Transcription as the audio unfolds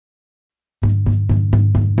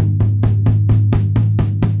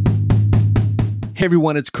Hey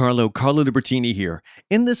everyone, it's Carlo Libertini here.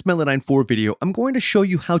 In this Melodyne 4 video, I'm going to show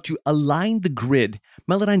you how to align the grid,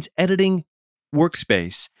 Melodyne's editing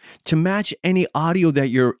workspace, to match any audio that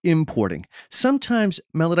you're importing. Sometimes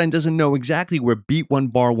Melodyne doesn't know exactly where beat 1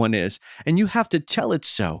 bar 1 is, and you have to tell it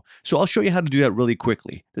so. So I'll show you how to do that really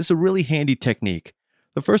quickly. This is a really handy technique.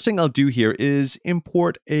 The first thing I'll do here is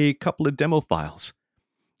import a couple of demo files.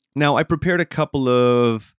 Now, I prepared a couple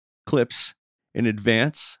of clips in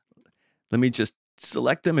advance. Let me just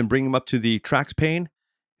select them and bring them up to the tracks pane,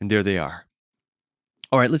 and there they are.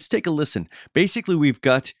 All right, let's take a listen. Basically, we've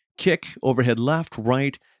got kick, overhead left,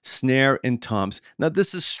 right, snare, and toms. Now,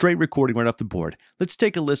 this is straight recording right off the board. Let's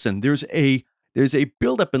take a listen. There's a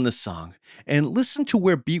build-up in the song, and listen to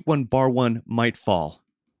where beat 1 bar 1 might fall.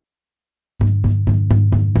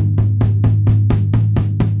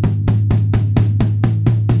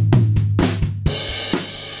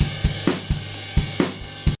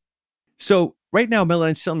 So right now,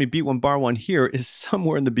 Melodyne's telling me beat 1 bar 1 here is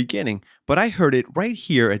somewhere in the beginning, but I heard it right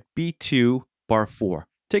here at beat 2 bar 4.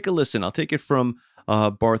 Take a listen. I'll take it from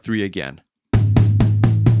bar 3 again.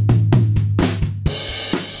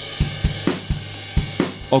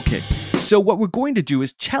 Okay, so what we're going to do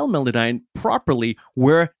is tell Melodyne properly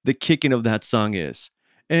where the kick-in of that song is.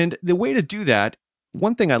 And the way to do that,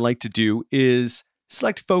 one thing I like to do is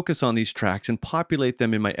select focus on these tracks and populate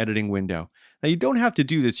them in my editing window. Now, you don't have to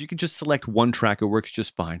do this. You can just select one track. It works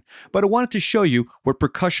just fine. But I wanted to show you what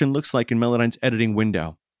percussion looks like in Melodyne's editing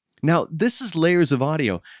window. Now, this is layers of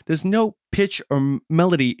audio. There's no pitch or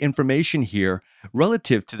melody information here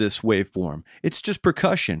relative to this waveform. It's just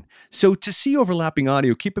percussion. So to see overlapping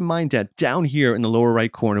audio, keep in mind that down here in the lower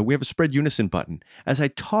right corner, we have a spread unison button. As I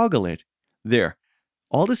toggle it, there.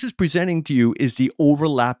 All this is presenting to you is the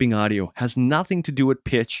overlapping audio. Has nothing to do with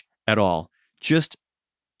pitch at all. Just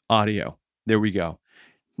audio. There we go.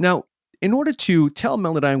 Now, in order to tell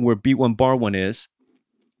Melodyne where beat 1 bar 1 is,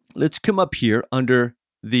 let's come up here under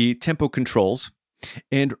the tempo controls,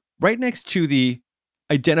 and right next to the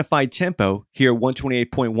identified tempo here,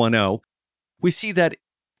 128.10, we see that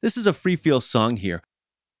this is a free feel song here,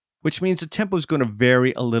 which means the tempo is going to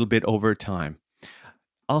vary a little bit over time.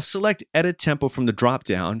 I'll select edit tempo from the drop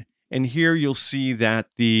down, and here you'll see that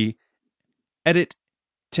the edit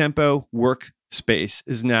tempo workspace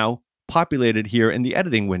is now populated here in the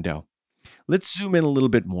editing window. Let's zoom in a little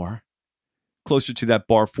bit more, closer to that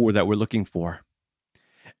bar 4 that we're looking for.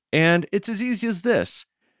 And it's as easy as this.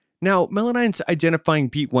 Now, Melodyne's identifying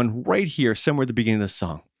beat 1 right here, somewhere at the beginning of the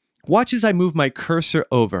song. Watch as I move my cursor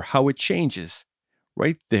over, how it changes.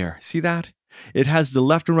 Right there. See that? It has the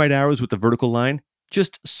left and right arrows with the vertical line.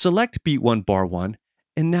 Just select beat 1 bar 1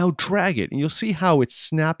 and now drag it, and you'll see how it's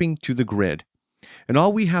snapping to the grid. And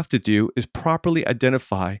all we have to do is properly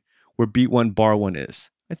identify where beat 1 bar 1 is.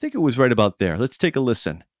 I think it was right about there. Let's take a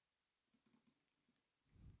listen.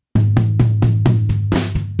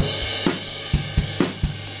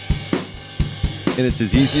 And it's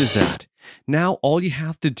as easy as that. Now all you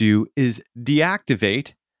have to do is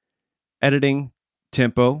deactivate editing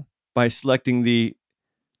tempo by selecting the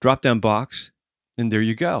drop-down box, and there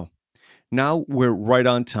you go. Now we're right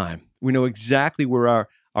on time. We know exactly where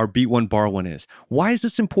our beat 1 bar 1 is. Why is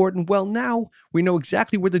this important? Well, now we know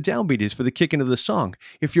exactly where the downbeat is for the kick-in of the song.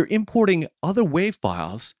 If you're importing other wave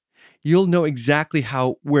files, you'll know exactly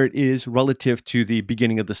where it is relative to the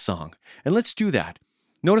beginning of the song. And let's do that.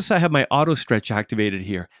 Notice I have my auto stretch activated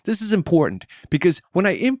here. This is important because when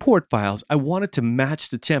I import files, I want it to match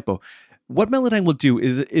the tempo. What Melodyne will do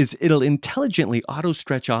is it'll intelligently auto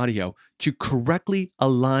stretch audio to correctly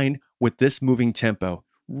align with this moving tempo.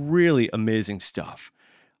 Really amazing stuff.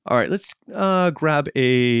 All right, let's grab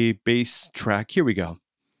a bass track. Here we go.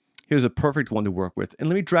 Here's a perfect one to work with. And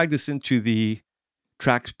let me drag this into the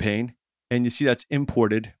tracks pane. And you see that's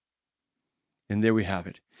imported. And there we have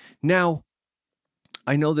it. Now,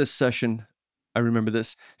 I know this session. I remember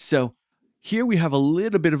this. So here we have a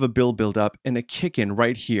little bit of a build up and a kick-in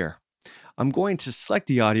right here. I'm going to select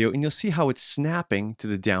the audio, and you'll see how it's snapping to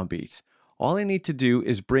the downbeats. All I need to do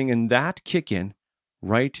is bring in that kick-in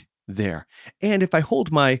right there. And if I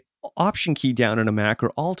hold my Option key down on a Mac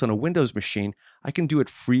or Alt on a Windows machine, I can do it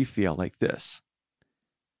free feel like this.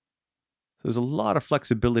 So there's a lot of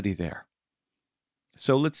flexibility there.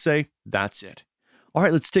 So let's say that's it. All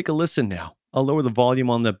right, let's take a listen now. I'll lower the volume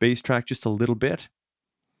on the bass track just a little bit.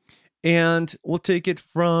 And we'll take it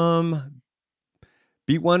from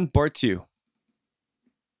beat 1 bar 2.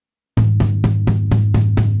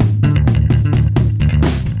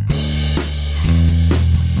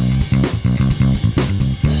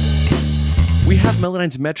 We have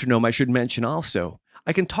Melodyne's metronome, I should mention also.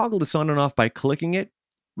 I can toggle this on and off by clicking it,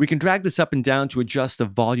 We can drag this up and down to adjust the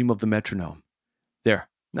volume of the metronome. There.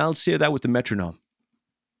 Now let's hear that with the metronome.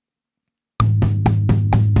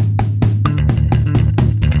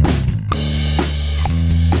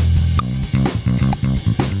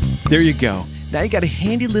 There you go. Now you got a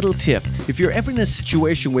handy little tip. If you're ever in a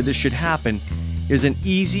situation where this should happen, is an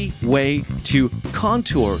easy way to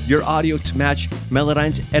contour your audio to match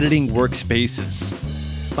Melodyne's editing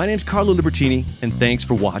workspaces. My name's Carlo Libertini, and thanks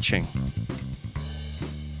for watching.